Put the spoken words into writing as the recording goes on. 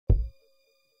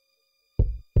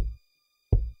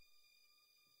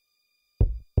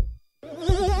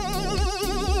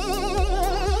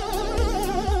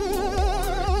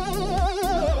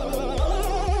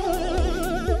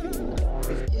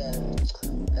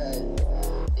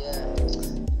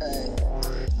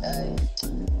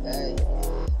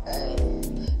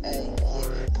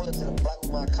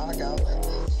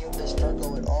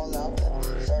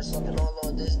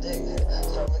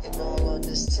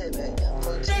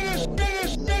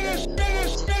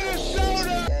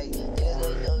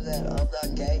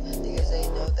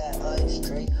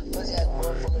straight. Pussy ass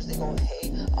motherfuckers, they gon'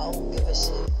 hate. I don't give a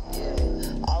shit, yeah.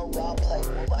 I don't gotta play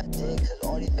with my dick, cause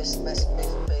all these bitches messing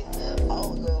with me. I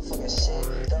don't give a fucking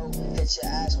shit, don't hit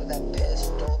your ass with that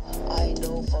pistol. I ain't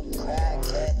no fucking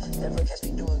crackhead, never catch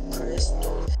me doing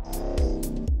crystals.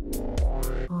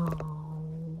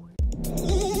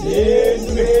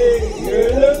 Send me your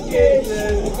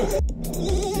location.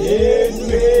 Send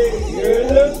me your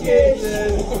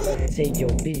location. Take your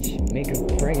bitch, make her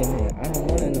pregnant. I don't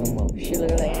want her no more. She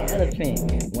look like an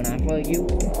elephant. When I fuck you,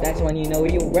 that's when you know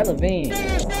you're relevant.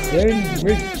 Send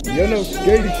me your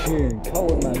location. Call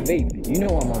with my vape. You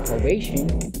know I'm on probation.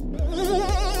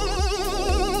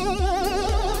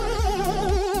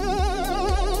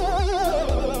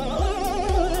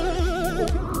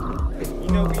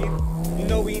 You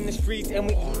know we in the streets and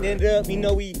we eating it up. You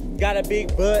know we got a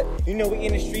big butt. You know we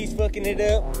in the streets fucking it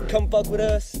up. Come fuck with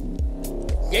us.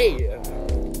 Yeah.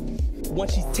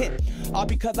 Once she's 10, all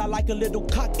because I like a little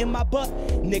cock in my butt.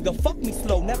 Nigga, fuck me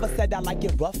slow, never said I like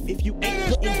it rough. If you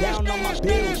ain't putting down on my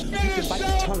bills, you can bite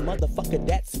your tongue, motherfucker,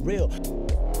 that's real.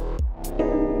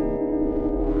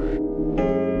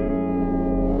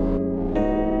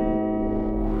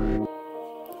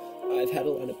 I've had a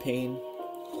lot of pain.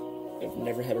 I've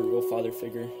never had a real father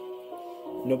figure.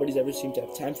 Nobody's ever seemed to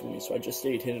have time for me, so I just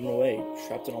stayed hidden away,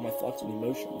 trapped in all my thoughts and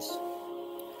emotions.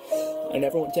 I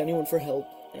never went to anyone for help,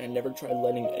 and I never tried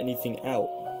letting anything out,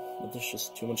 but there's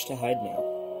just too much to hide now.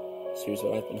 So here's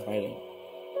what I've been hiding.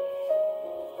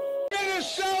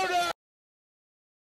 Minnesota!